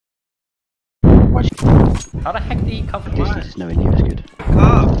much. How the heck did he come from Distance is nowhere near as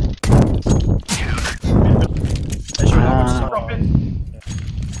good.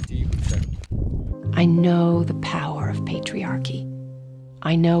 I know the power of patriarchy.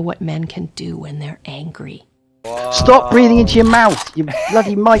 I know what men can do when they're angry. Stop breathing into your mouth! You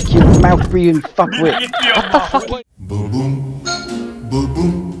bloody mic, you mouth breathing fuckwit! What the fuck? Boom boom, boom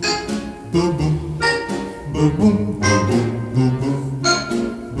boom, boom boom, boom boom, boom boom, boom boom,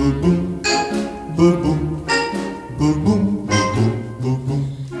 boom boom, boom boom, boom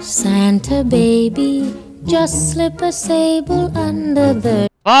boom. Santa baby, just slip a sable under the.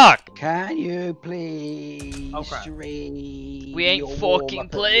 Fuck! Can you please We ain't fucking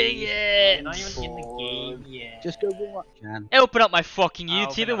playing it! Not even in the game yet. Just go warm up, Jan. Open up my fucking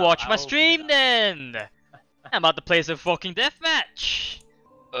YouTube and watch my stream then! I'm about to play some fucking deathmatch!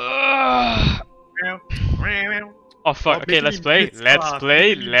 Ugh. Oh fuck, okay, let's play.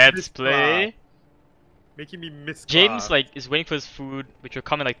 Let's play. Making me miss James like is waiting for his food, which will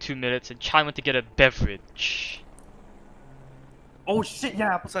come in like 2 minutes, and Chai went to get a beverage. Oh shit,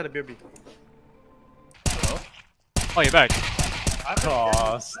 yeah, apple cider baby. Oh, you're back. I have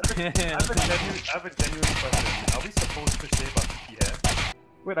a genuine question. Are we supposed to shave our pinky hair?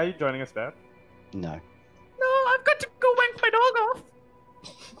 Wait, are you joining us, Dad? No. No, I've got to go wank my dog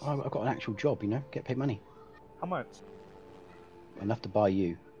off! I've got an actual job, you know? Get paid money. How much? Enough to buy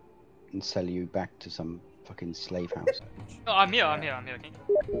you and sell you back to some fucking slave house. Oh, I'm here, okay?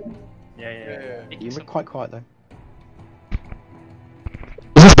 Yeah. You were quite quiet though.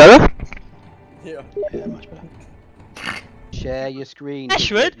 Is this better? Yeah, much better. Share your screen.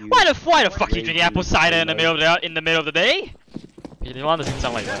 Ashwood, why the fuck are you drinking apple cider in the middle of the day? You didn't want to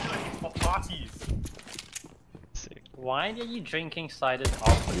sound like that. For parties. Why are you drinking cider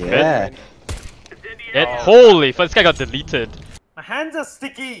off the Yeah. Holy fuck, this guy got deleted. My hands are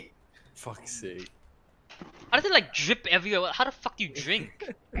sticky! Fuck's sake. How does it like drip everywhere? How the fuck do you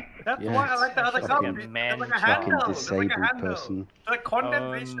drink? That's why I like the other cup. man, There's like a Fucking handle. There's like a disabled handle. person. Like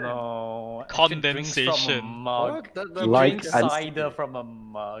condensation. Oh no. Condensation. Mug. That He Like drinks an- cider from a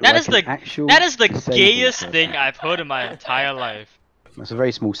mug. That Like is an actual that is the disabled gayest person. thing I've heard in my entire life. That's a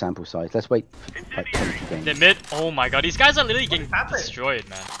very small sample size. Let's wait for like 10 games. The mid, oh my god, these guys are literally getting happened? destroyed,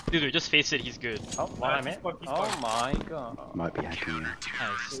 man. Dude, just face it, he's good. Oh, what I meant? Oh my god. Might be hacking you.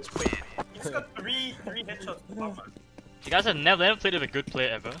 Nice. He's got three headshots. You guys have never played with a good player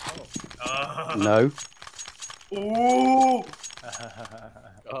ever. No. Ooh!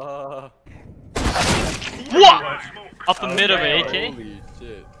 What? Up the mid of an AK? Holy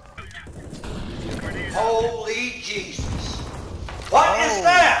shit. Holy Jesus! What is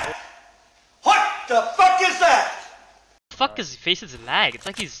that? What the fuck is that? Fuck his face is lag. It's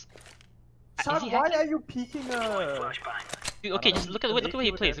like he's. Is he why hacking? are you peeking Dude, okay, just look at the way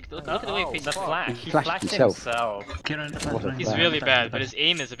he plays. Look at the way he faces. The flash. He He flashed flashed himself. himself. What a He's fan. really bad, but his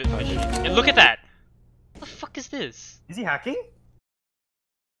aim is a bit fishy. And look at that. What the fuck is this? Is he hacking?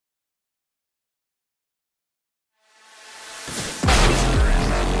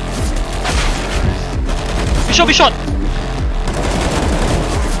 Be shot!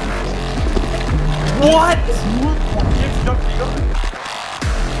 What?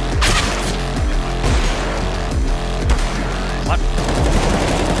 What?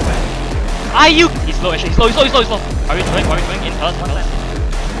 Are you? He's low, actually. He's low. Are we going? In us.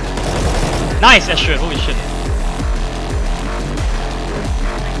 Nice, that shit. Holy shit.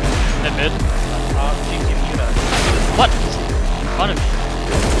 That mid. What? In front of me.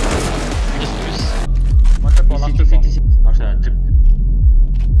 We just lose. One triple last triple.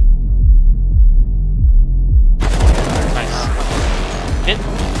 Nice. Hit.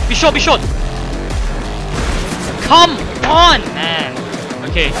 Be shot! Come on, man!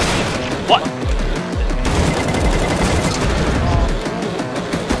 Okay. What?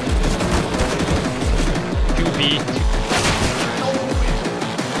 QB.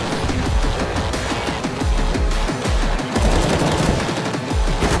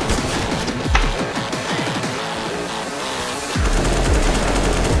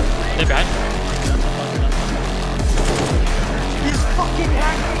 They're behind. He's fucking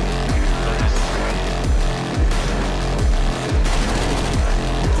hacking!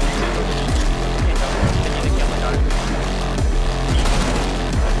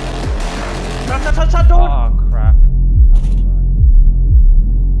 Shut, don't! Oh crap.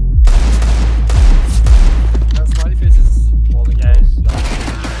 That smiley face is falling down.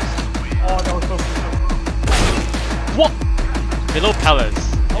 Oh, that was so good. What? Below Palace.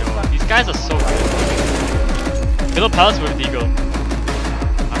 Yo, these guys are so good. Below Palace with Deagle.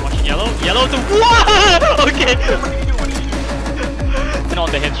 I'm watching yellow. Yellow to what? Okay. And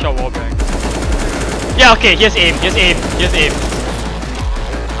on the headshot wallbang. Yeah, okay, here's aim, here's aim, here's aim. I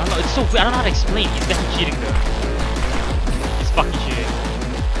don't know, it's so weird, I don't know how to explain. He's definitely cheating though. He's fucking cheating.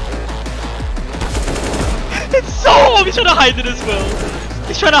 It's so... Oh, he's trying to hide it as well.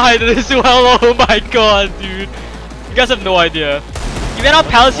 He's trying to hide it as well, oh my god, dude. You guys have no idea. He ran out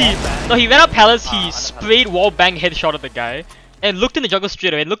palace, he ran out palace, he sprayed wall bang headshot at the guy. And looked in the jungle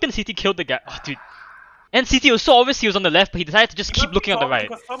straight away, and looked in CT, killed the guy. Oh, dude. And CT was so obvious he was on the left, but he decided to just keep looking on the right.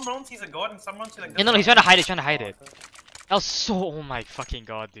 Because some rounds he's a god and some rounds he's like... No, he's trying to hide it, he's trying to hide it. That was so... Oh my fucking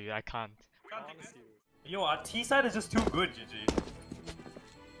god, dude, I can't. Yo, our T side is just too good, GG.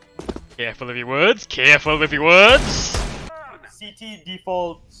 Careful with your words, careful with your words! CT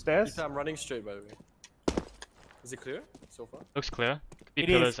default stairs. I'm running straight, by the way. Is it clear so far? Looks clear. Could be It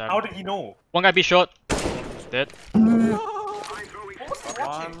pillars, is. How did he know? One guy be short. Dead. Okay,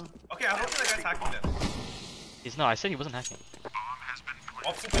 I don't think that guy's hacking then. He's not, I said he wasn't hacking.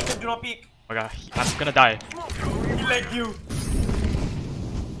 Observation, do not peek. Oh god, I'm gonna die. He legged you.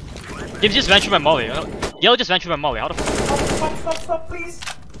 He just ran through my molly. Yellow just ran through my molly. How the fuck? Stop, please.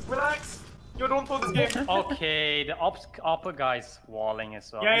 Relax. Yo, don't throw this game. Okay, the upper guy's walling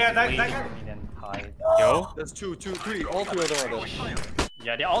as well. Yeah, that He's guy. waiting for me then hide. Yo? There's two, three, all three of them are there.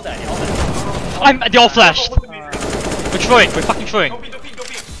 Yeah, they're all there, they're all there. They all flashed! We're throwing, we're fucking throwing. Don't peek.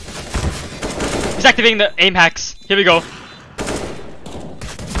 He's activating the aim hacks. Here we go.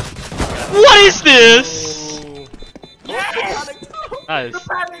 What is this? Yes! Nice. The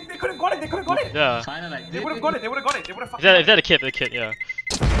panic! They could've got it! Yeah. They would've got it! They would've fucking If they're the kid, yeah.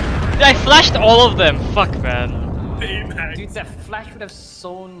 Dude, I flashed all of them. Fuck, man. Dude, that flash would have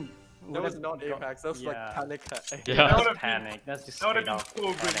sown... That was not Apex, that was like panic. Yeah. That was panic. That's just That would've straight been out so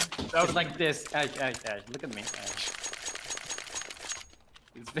good. panic. That was like this. Ash, look at me.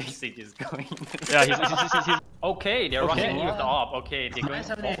 It's basically just going. Yeah, he's Okay, they're rushing you with the op. Okay, they're going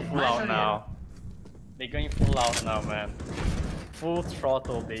full out now. They're going full out now, man. Full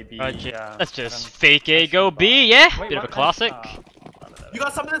throttle, baby. Yeah. Let's just fake A, go B, yeah? Bit of a classic. You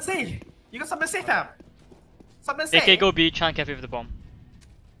got something to say? Fam? Something to say? Fake A, go B, try and cafe with the bomb.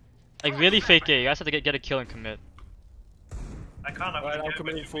 Like, really fake A, you guys have to get a kill and commit. I can't. I'm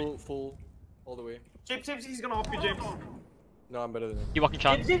committing full, all the way. James, he's gonna op you, James. No, I'm better than him. You walking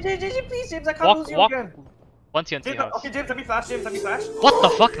chance. James, please, James, I can't lose you again. Once you enter house. Okay, James, let me flash. What the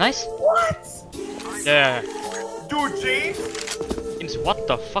fuck? Nice. What? Yeah. Dude, James? James, what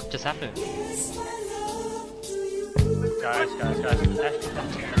the fuck just happened? Guys.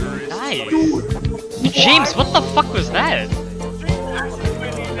 Nice. Dude, James, what the fuck was that?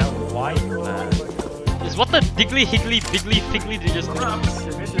 White, man. Is what the diggly higgly biggly figgly did just...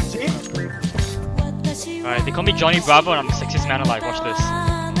 Alright, they call me Johnny Bravo and I'm the sexiest man alive, watch this.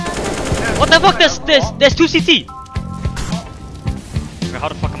 What the fuck? There's 2 CT! Wait, how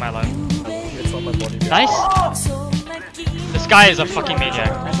the fuck am I alive? It's on my body. Nice! This guy is a fucking maniac.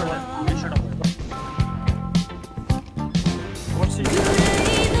 What's he?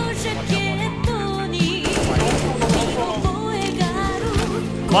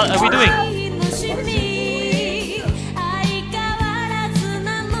 What are we doing?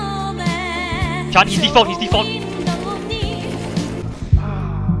 John, he's default. It's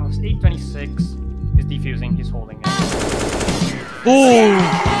 826. He's defusing, he's holding it. Ooh!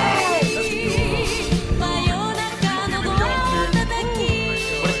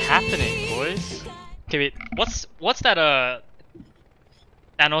 What is happening, boys? Okay, wait. What's that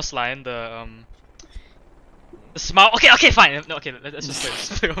Thanos line? The smile. Okay, fine. No, okay. Let's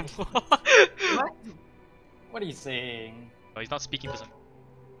just play. What are you saying? Oh, he's not speaking for some.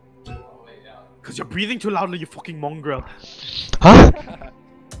 Cause you're breathing too loudly, you fucking mongrel. Huh?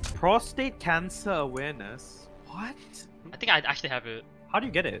 Prostate cancer awareness? What? I think I actually have it. How do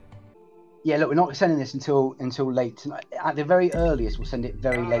you get it? Yeah, look, we're not sending this until late tonight. At the very earliest, we'll send it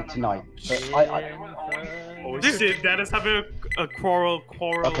very late tonight. But Oh shit, Dad is having a quarrel.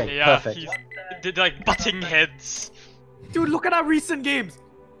 Okay, Yeah, perfect. they're like butting heads. Dude, look at our recent games.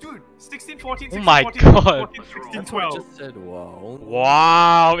 Dude, 16, 14, 16, Oh my 14, god. 14, 16, 12. Just said wow.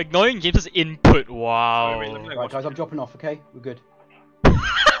 Wow, ignoring James's input. Wow. Right, guys, I'm dropping off. Okay, we're good.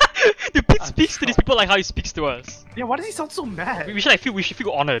 Dude, Pete speaks to these people like how he speaks to us. Yeah, why does he sound so mad? We should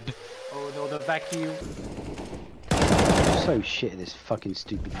feel honored. Oh no, the vacuum. I'm so shit at this fucking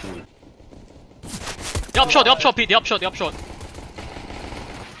stupid game. The up shot, Pete. The up shot.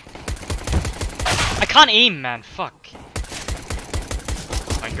 I can't aim, man. Fuck.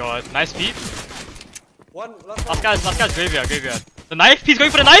 Oh my god, nice Pete. Last guy's graveyard. The knife? He's going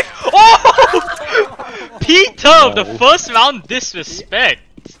for the knife? Oh! Peter, the first round disrespect.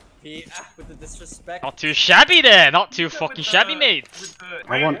 With the disrespect. Not too shabby there, not too fucking shabby, mate.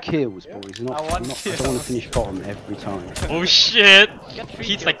 I want kills, boys. I don't want to finish bottom every time. Oh shit!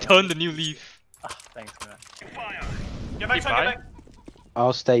 Pete's like turned the new leaf. Thanks, man. Get back, get back.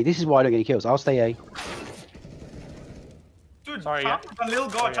 I'll stay. This is why I don't get any kills. I'll stay A. Dude, sorry, a little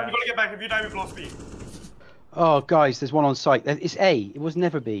god, you gotta get back. If you die, we lost B. Oh, guys, there's one on site. It's A. It was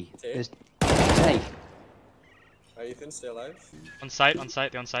never B. There's A. Ethan, stay alive. On site,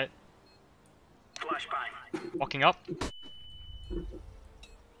 they're on site. Walking up.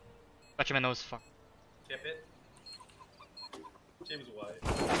 Touching my nose, fuck. Tip it. James White.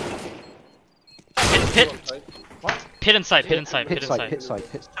 Pit. What? Pit inside, pit inside. Pit side.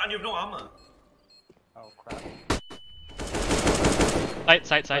 And you have no armor. Oh crap.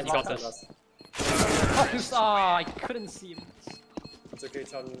 Side, you got this. Ah, I couldn't see him. It's okay,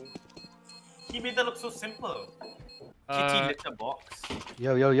 Chan. He made that look so simple. Kitty lit the box.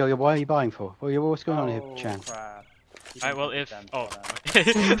 Yo, why are you buying for? What's going on here, Chan? Crap. Alright, well, if. Oh.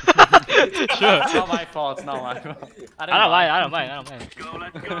 Sure. Not my fault, not my fault. I don't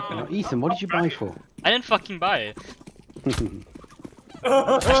mind. Ethan, what did you buy for? I didn't fucking buy it.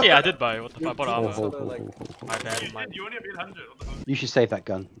 Actually, yeah, I did buy it. What the fuck? I bought armor. My bad. You only have 800. You should save that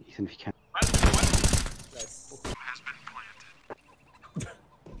gun, Ethan, if you can. Nice.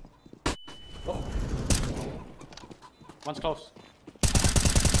 One's close.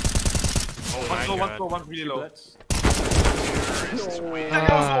 Oh, one's low, one's really low. That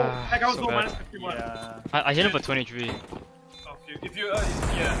was low, minus 51. Yeah. I hit him for 23. If you,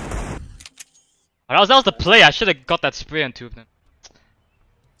 yeah. That was the play. I should have got that spray on two of them.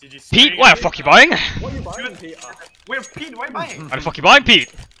 Pete, Pete, what the fuck you buying? What are you buying, Pete? Wait, Pete, why buying? What the fuck you buying,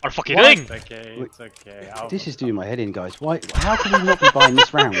 Pete? What the fuck you doing? It's okay, it's okay. This is doing my head in, guys. Why? How can we not be buying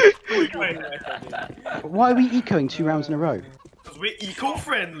this round? Why are we ecoing 2 rounds in a row? Because we're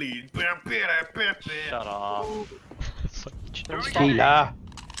eco-friendly. Shut up. Tequila.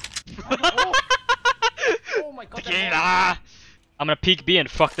 Oh my god. Tequila. I'm gonna peek B and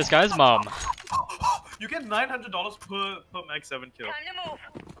fuck this guy's mom. You get $900 per Mag 7 kill.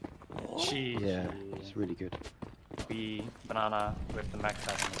 Jeez. Yeah, it's really good. B banana with the max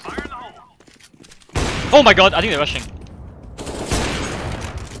 7. Oh my god, I think they're rushing.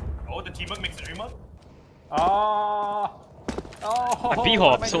 Oh, the teamwork makes the dream up? Oh. My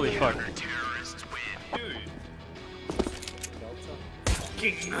B-hop, holy fuck.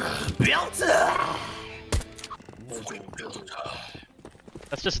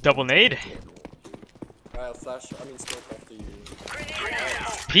 That's just a double nade. I'll flash, smoke after you.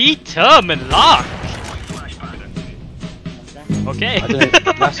 Peter Millock! Okay. I don't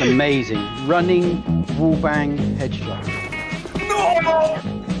know, that's amazing. Running wallbang headshot. No!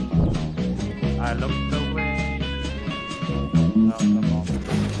 I looked away.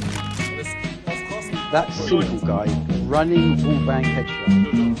 That simple guy, running wallbang headshot.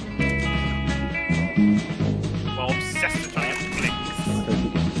 Well, obsessed with trying to blink.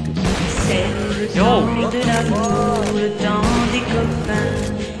 Yo! De l'amour, le temps des copains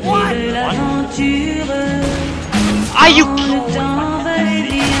et de l'aventure. Are you Le temps va et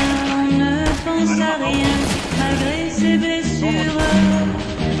vient, on ne pense à rien malgré ses blessures.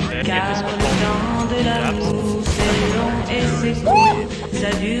 Car le temps de l'amour c'est long et c'est court,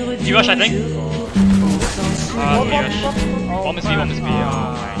 ça dure You rush, I think. toujours. On s'en souvient. Bomb is B. Oh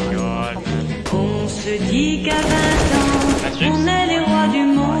my god. On se dit qu'à 20 ans, on est les rois du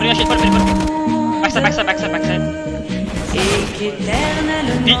monde. Backside. Et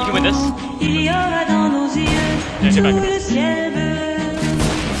qu'éternellement, Pete, you can win this. il y aura dans nos yeux Yeah, tout back. le ciel bleu.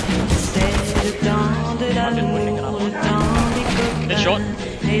 C'est le temps de l'amour, le temps des It's short.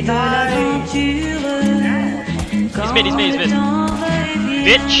 copains et de l'aventure. Quand He's mid. le temps va et vient,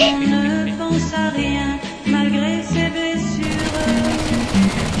 Bitch. on ne pense à rien malgré ses blessures.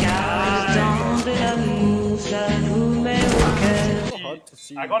 Car le temps de l'amour, ça vous met au cœur.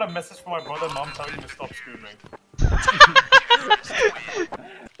 I got a message from my brother and mom telling me to stop screaming.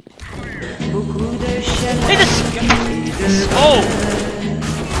 Beaucoup de chaleur Hey, this. et de Oh!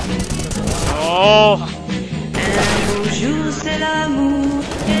 Oh! un beau jour c'est l'amour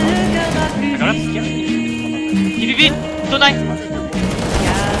et le cœur va plus vite. Vite, tonight.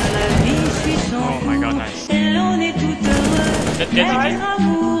 Car la vie suit son Oh my god, cours nice. et l'on est tout heureux Get d'être easy.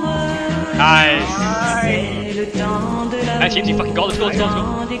 amoureux. Nice. C'est le temps de l'amour, Nice, you fucking go, let's go. le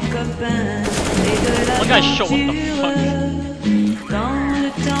temps des copains et de One guy shot, what the l'aventure. Quand le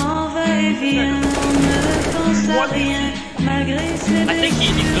temps va et vient, on ne pense à rien malgré ses I think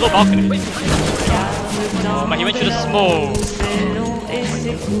he's below balcony. Oh my, he went to the smoke. c'est long et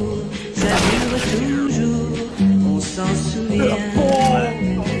c'est court, ça dure toujours, on s'en souvient.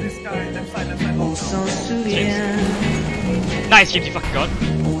 On s'en souvient. Nice, James, you fucking got.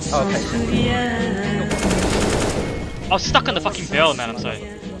 On s'en souvient. I was stuck on the fucking bell, man, I'm sorry.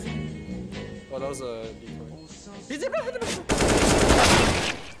 Oh, that was a decoy.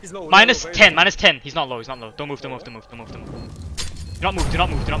 He's low. Minus low, 10, low. minus 10. He's not low, he's not low. Don't move, don't move, don't move, don't move, don't move. Do not move, do not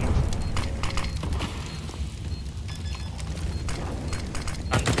move, do not move.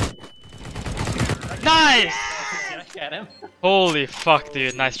 Nice! Get him. Holy fuck,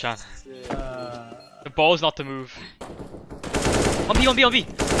 dude. Nice Chan. The ball's not to move. On B, on B, on B.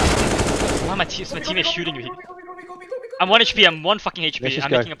 Why my teammate shooting me? I'm 1 HP, I'm 1 fucking HP.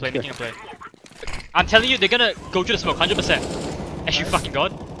 I'm making a play, making a play. I'm telling you, they're gonna go through the smoke, 100%. As you fucking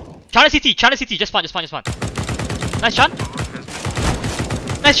god. China CT, just spawn, just spawn, just spawn. Nice Chan.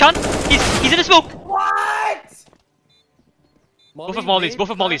 Nice Chan. He's in the smoke. What? Both of mollies, both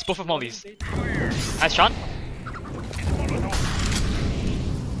of mollies, both of mollies. Nice Chan.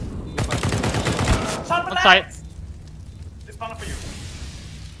 On site. It's fun for you.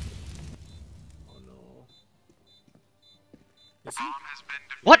 Oh no.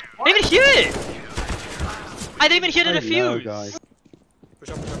 What? I didn't even hear it! I didn't even hear the defuse! guys. Push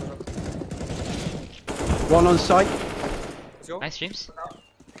up, push up, push up. One on site. Let's go. Nice, James.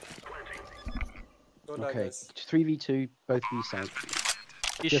 Don't die, Okay, guys. 3v2, both B side.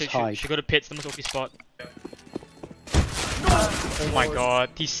 You Just hide. should go to pits, the most OP spot. Oh my god,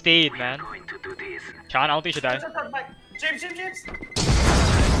 he stayed, man. Chan, I don't think you should die. James.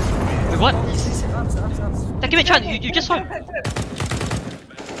 Wait, what? Give it, Chan, you just saw him.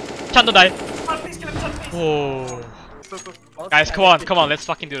 Chan, don't die. Please kill him, please. Oh. Guys, come on, let's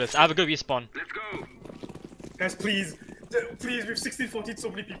fucking do this. I have a good respawn. Guys, please. Please, we've 16-14 so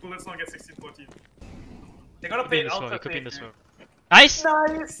many people, let's not get 16-14. They gotta Could be play in the smoke, Alpha it could be in the safe, smoke. Nice!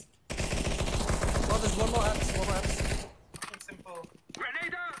 Nice! Oh, there's one more apps, one more apps. Simple.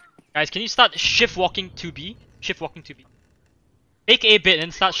 Guys, can you start shift walking to B? Shift walking to B. Take A bit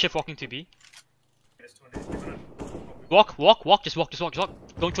and start shift walking to B. Walk, just walk.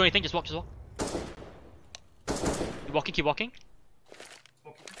 Don't do anything, just walk. Keep walking.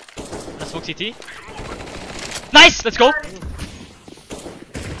 Let's smoke CT. Nice! Let's go! Okay,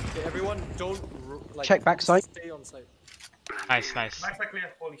 everyone, don't like, Check backside. Stay on site. Nice. Max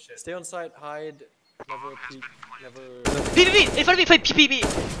clear, holy shit. Stay on site, hide, never peek, never. B! In front of me, play P.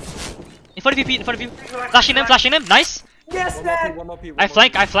 In front of you. Flashing them, nice! Yes, One more P. I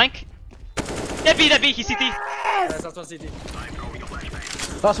flank. That B, he's CT. That's on CT.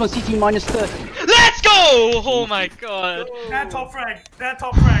 Last one CT minus 30. Let's go! Oh my god. That top frag.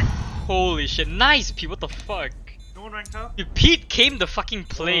 Holy shit, nice P, what the fuck? No one ranked up? Dude, Pete came the fucking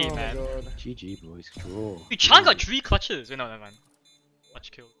play, Oh man. my god. GG boys, draw. Dude, Chan got 3 clutches. Wait, no, never mind. Clutch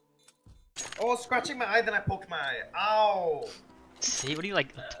kill. Oh, scratching my eye, then I poked my eye. Ow! See, what are you,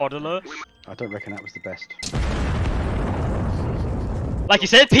 like, a toddler? I don't reckon that was the best. Like you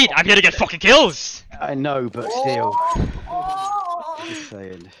said, Pete, I'm here to get fucking kills! I know, but still. Just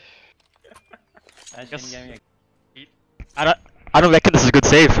saying. I don't reckon this is a good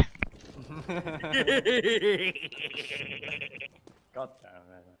save. God damn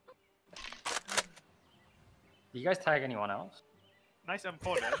it. Do you guys tag anyone else? Nice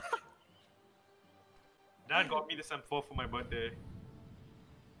M4, Dad. Dad got me this M4 for my birthday.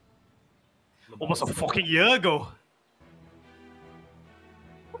 Almost a fucking year ago.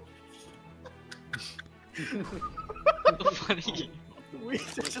 So funny. We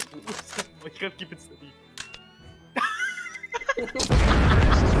can't keep it steady.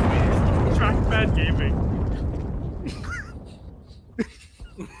 Trackpad gaming.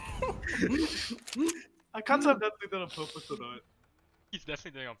 I can't tell if that's doing that on purpose or not. He's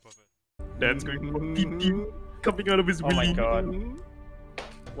definitely doing it on purpose. Dad's going deep coming out of his willy. Oh my god.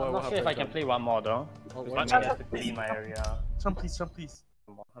 What I'm not sure if I can play one more though. Oh, Because what? I have to clean my area. Some please.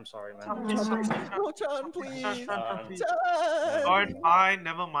 I'm sorry, man. No, Chan, please. Alright, fine,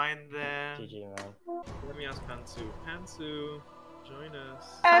 never mind then. GG, man. Let me ask Pantsu, join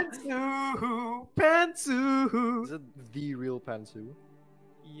us. Pantsu! Is it the real Pantsu?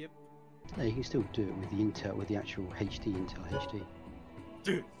 Yep. No, you can still do it with the Intel, with the actual Intel HD.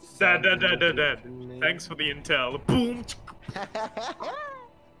 Dude, Dad. Thanks for the intel. Boom!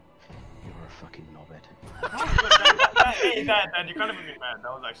 You're a fucking knobhead. Hey, Dad, you can't even be mad.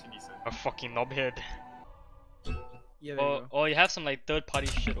 That was actually decent. A fucking knobhead. Yeah, there you go. Or you have some like third party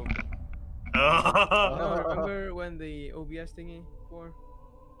shit open. No, remember when the OBS thingy for?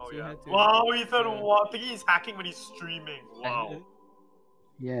 Oh So you yeah. had to- Wow, Ethan, wow. I think he's hacking when he's streaming. Wow.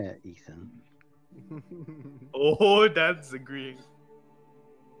 Yeah, Ethan. Oh, Dad's agreeing.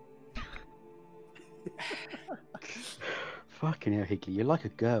 Fucking hell, Hickey, you're like a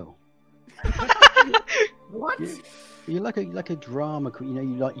girl. What? You're like a drama queen. You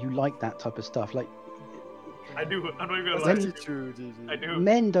know, you like that type of stuff. Like I do. I'm not even gonna Men- lie. That's true, GG. I do.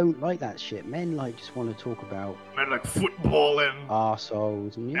 men don't like that shit. Men like just want to talk about Men like football and.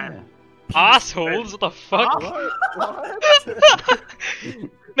 arseholes and yeah. Assholes? What the fuck? What?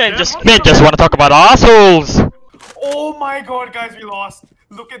 Men just want to talk about assholes. Oh my god, guys, we lost.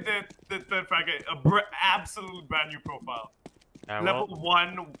 Look at the third bracket. Absolute brand new profile. Level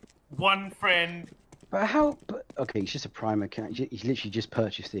 1 friend. But how? But, okay, it's just a prime account. He's literally just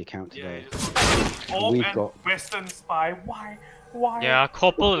purchased the account today. We've We've got Western Spy. Why? Why? Yeah,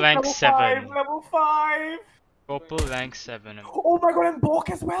 couple rank 7. Level 5. Couple rank 7. Oh my god, and Bork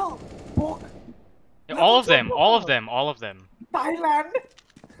as well. Bork. Yeah, all of them. Thailand.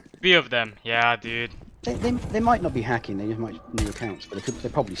 3 of them. Yeah, dude. they might not be hacking. They just might new accounts, but they're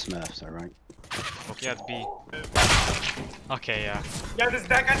probably Smurfs, alright. Okay, that's B. Okay, yeah. Yeah,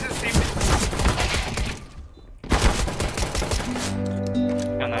 that guy just saved it.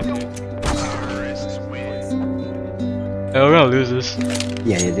 Can I do? Oh, we're gonna lose this.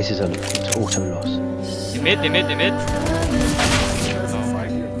 Yeah, this is a auto loss. They mid. Oh,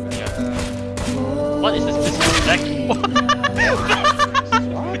 yeah. What is this? This is back.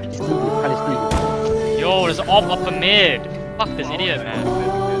 Yo, there's op upper mid. Fuck this idiot, man.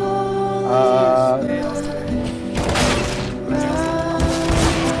 What?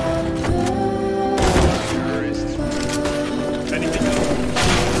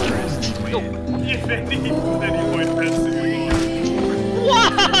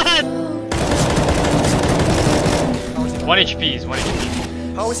 1 HP is 1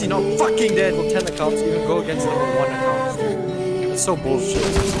 HP. How is he not fucking dead with 10 accounts even go against level 1 accounts, dude? It's so bullshit.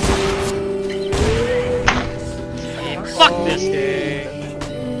 Fuck this thing.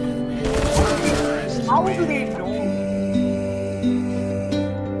 How do they know?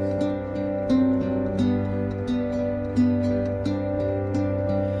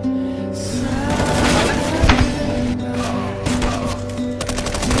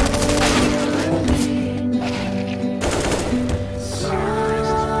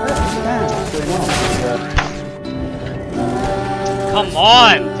 Come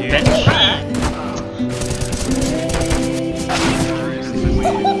on, dude. That cheat.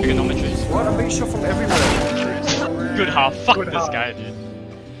 Trigonometry. What a big shot from everywhere. Good half. Fuck this guy, dude.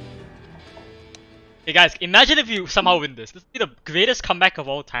 Hey guys, imagine if you somehow win this. This would be the greatest comeback of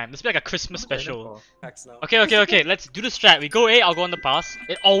all time. This would be like a Christmas special. Okay. Let's do the strat. We go A, I'll go on the pass.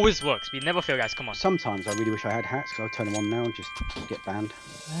 It always works. We never fail, guys. Come on. Sometimes I really wish I had hats, so I'll turn them on now and just get banned.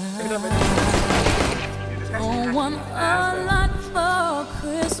 Oh, want a lot for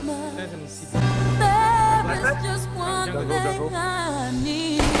Christmas. There's just one thing I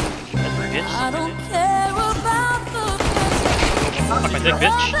need. I don't care about the Fuck my dick,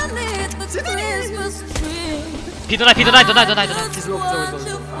 bitch. underneath the Christmas tree. P, don't die.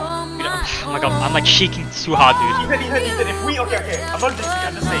 Oh my god, I'm like shaking too hard, dude. He said if we okay, I'm not just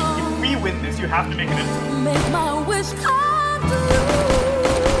I'm just saying if we win this, you have to make it into. Make my wish come true.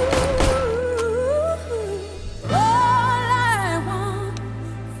 All I want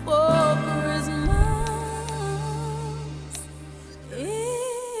for Christmas is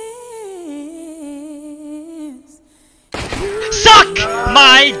Suck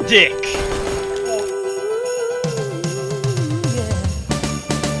my dick.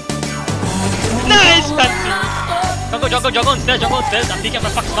 Nice, Fancy! Jungle instead, I'm peeking, I'm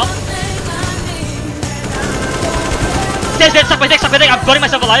gonna fuck him up. Stairs, suck my dick, I'm burning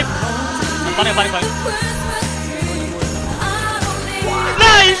myself alive. I'm planning.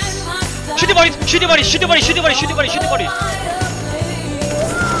 Nice! Shoot the bodies.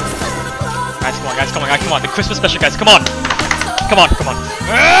 Guys, come on, the Christmas special, guys, come on.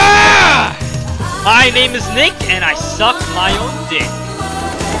 My name is Nick, and I suck my own dick.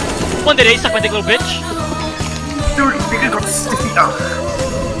 One day, suck my dick, little bitch. Dude, we got sticky now.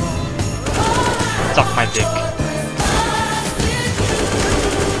 Suck my dick.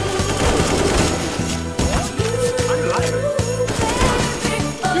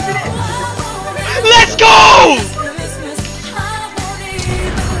 Let's go!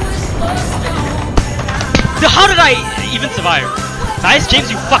 How did I even survive? Nice,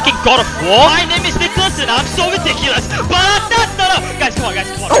 James, you fucking god of war! My name is Nicholas and I'm so ridiculous! But no! Guys, come on. Guys,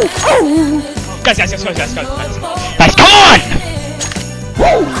 come on!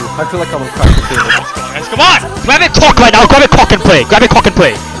 I feel like I'm on crack the table. Guys, come on! Grab a cock right now, grab a cock and play!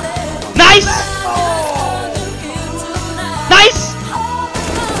 Nice!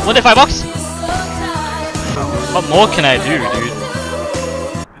 1 day 5 bucks? What more can I do,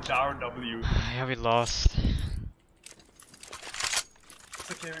 dude? Down W. Yeah, we lost.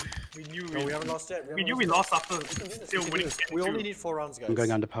 It's okay. We knew No, we haven't lost yet. we knew we lost after still We, winning. we only need 4 rounds, guys. I'm going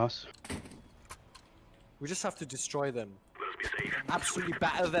underpass. We just have to destroy them. Absolutely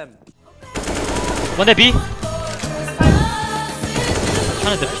batter them. One there, B. Trying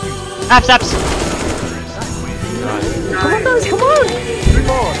to defuse. Apps! Come on, guys, come on! 3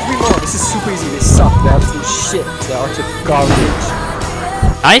 more. This is super easy. They suck. They're absolute shit. They're utter garbage.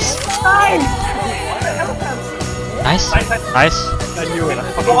 Nice. Nice. I knew it.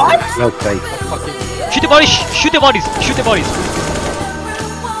 No faith. Shoot the bodies! Shoot the bodies! Shoot the bodies!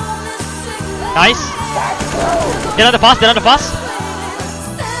 Nice. Get on the pass.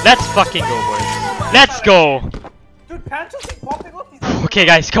 Let's fucking go, boys. Let's go. Dude, Pancho's popping up. Okay,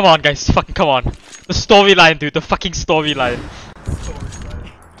 guys, come on, guys. Fucking come on. The storyline, dude. The fucking storyline.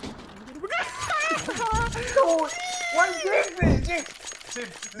 One game, James.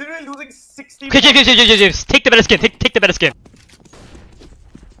 Literally losing 60. Okay, James. Take the better skin. Take the better skin.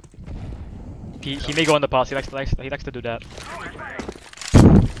 He may go on the pass. He likes to do that.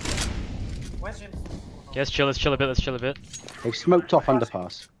 Where's James? Let's chill a bit. They've smoked off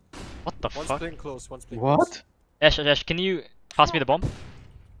underpass. What the One's fuck? playing close, one's playing What? Ash, can you pass me the bomb?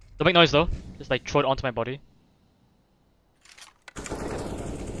 Don't make noise though. Just like throw it onto my body.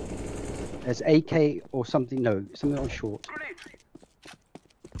 There's AK or something. No, something on short.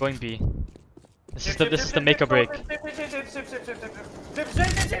 Going B. This is the make or break.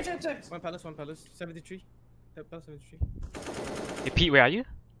 One palace. 73. Palace 73. Hey Pete, where are you?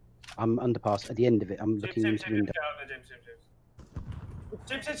 I'm underpass at the end of it. I'm looking into the window.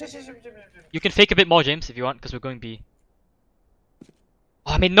 James. You can fake a bit more, James, if you want, because we're going B.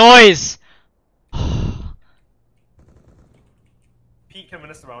 Oh, I made noise! Pete can win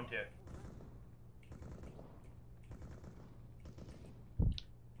us around here.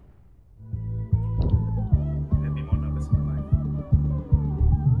 Be more nervous in the line.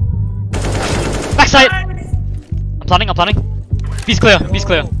 Backside! I'm planning. B's clear.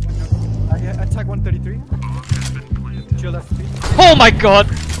 Attack 133. Chill left 3. Oh my god!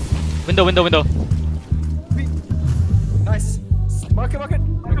 Window. Nice. Mark it. Oh,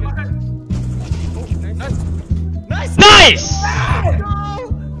 nice.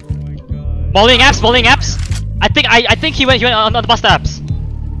 Mollying apps. I think he went on the bust apps.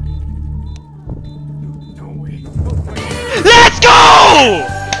 Let's go!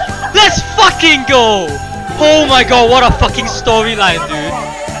 Let's fucking go! Oh my god, what a fucking storyline, dude.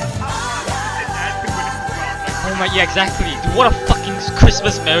 Oh my, yeah, exactly. Dude, what a fucking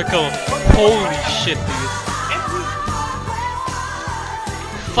Christmas miracle. Holy shit, dude.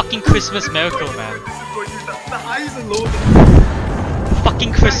 Fucking Christmas miracle, man. The highs and lows.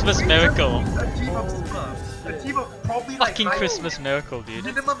 Fucking Christmas miracle. A team of probably Fucking like Christmas miracle, dude.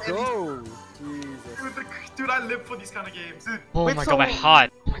 minimum Go. Dude, I live for these kind of games. Dude, Oh my god, my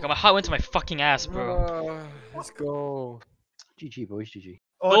heart. Oh my god, my heart went to my fucking ass, bro. Let's go. GG boys, GG.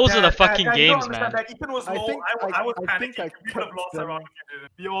 Those are the fucking games, man. man. That Ethan was I low. think I was I panicking. think We would have lost them. around if you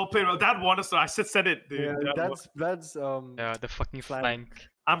didn't. We all played well. Dad won us, so I just said it, dude. Yeah, Dad that's Yeah, the fucking flank.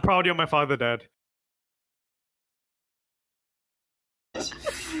 I'm proud of my father, Dad.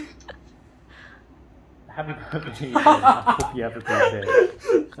 Happy birthday. I hope you have a good day.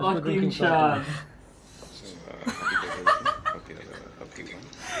 Fucking Sean.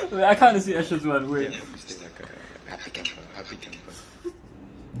 Wait, I can't see Ash's one. Wait.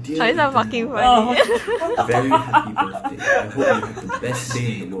 How is that fucking funny? Very happy birthday. I hope you have the best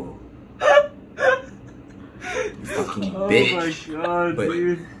day in the world. You fucking bitch. My god, but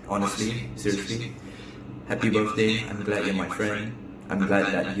dude. honestly, seriously, happy birthday. I'm glad you're my friend. I'm glad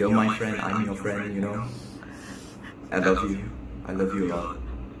that you're my friend. I'm your friend, you know. I love you. I love you a lot.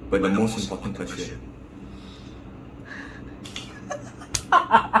 But the most important question.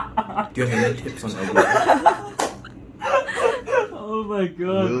 Do you have any tips on elbow? Oh my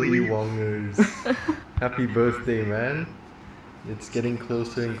god. Willy Wongers. Happy birthday, man. It's getting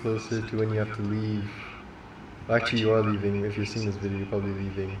closer and closer to when you have to leave. Well, actually, you are leaving. If you're seeing this video, you're probably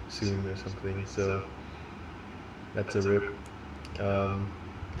leaving soon or something. So, that's a rip.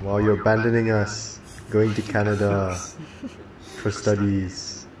 While you're abandoning us, going to Canada for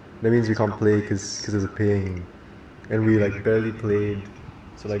studies. That means we can't play because of the paying. And we like barely played.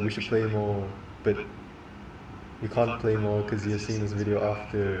 So like we should play more. But we can't play more because you're seeing this video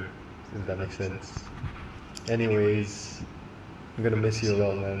after, if that makes sense. Anyways, I'm gonna miss you a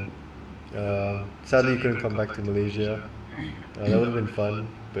lot, man. Sadly you couldn't come back to Malaysia. That would have been fun,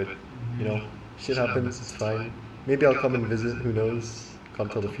 but you know, shit happens, it's fine. Maybe I'll come and visit, who knows?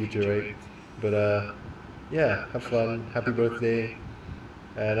 Can't tell the future, right? But yeah, have fun, happy birthday,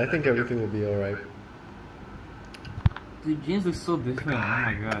 and I think everything will be alright. Dude, James looks so different. Oh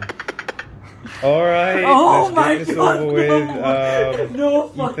my god. Alright, Oh let's my get this god, over with. no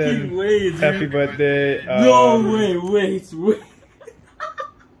fucking Ethan, way, dude. happy birthday. No way, wait.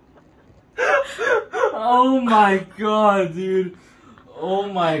 Oh my god, dude. Oh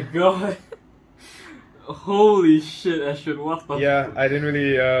my god. Holy shit, Ashton, what the Yeah, I didn't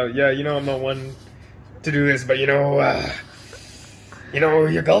really, you know, I'm not one to do this, but you know,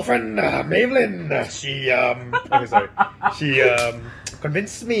 your girlfriend, Mavelyn, she, okay, sorry. She,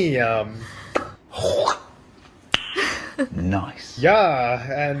 convinced me, Nice.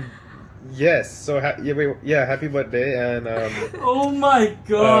 Yeah, and yes, so happy birthday, and oh my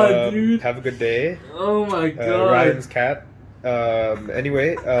god, dude. have a good day. Oh my god. Ryan's cat.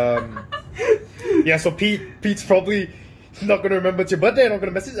 Anyway, yeah, so Pete's probably not gonna remember it's your birthday. I'm not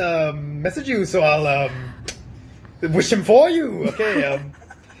gonna message you, so I'll wish him for you. Okay,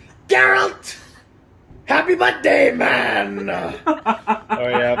 Geralt, happy birthday, man. Oh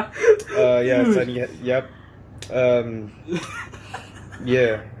yeah, yeah, Sunny, yep.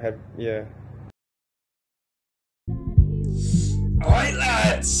 Yeah. Alright,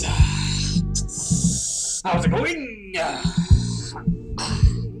 lads! How's it going?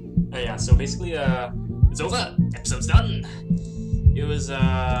 Yeah, so basically, it's over. Episode's done. It was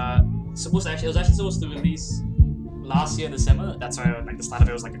actually supposed to release last year in December. That's why, like, the start of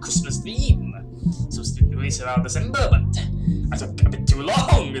it was like a Christmas theme. Supposed to release around December, but I took a bit too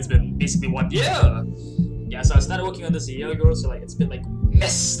long. It's been basically 1 year. Yeah, so I started working on this a year ago, so like it's been like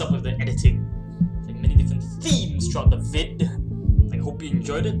messed up with the editing. Like many different themes throughout the vid. I hope you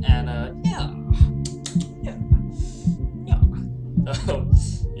enjoyed it, and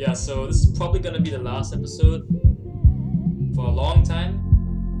yeah, so this is probably gonna be the last episode for a long time.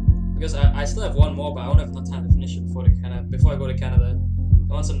 Because I still have one more, but I don't have enough time to finish it before I go to Canada.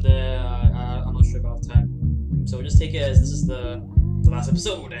 Once I'm there, I'm not sure about time. So just take it as this is the last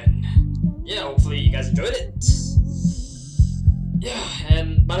episode, and yeah, hopefully you guys enjoyed it. Yeah,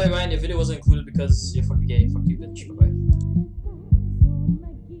 and by the way, Ryan, your video wasn't included because you're fucking gay. Fuck you, bitch. Bye bye.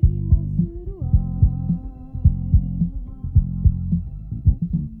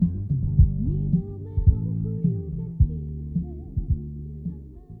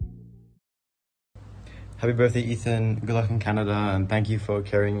 Happy birthday, Ethan. Good luck in Canada, and thank you for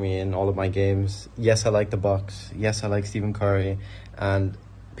carrying me in all of my games. Yes, I like the box. Yes, I like Stephen Curry, and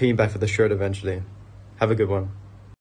paying back for the shirt eventually. Have a good one.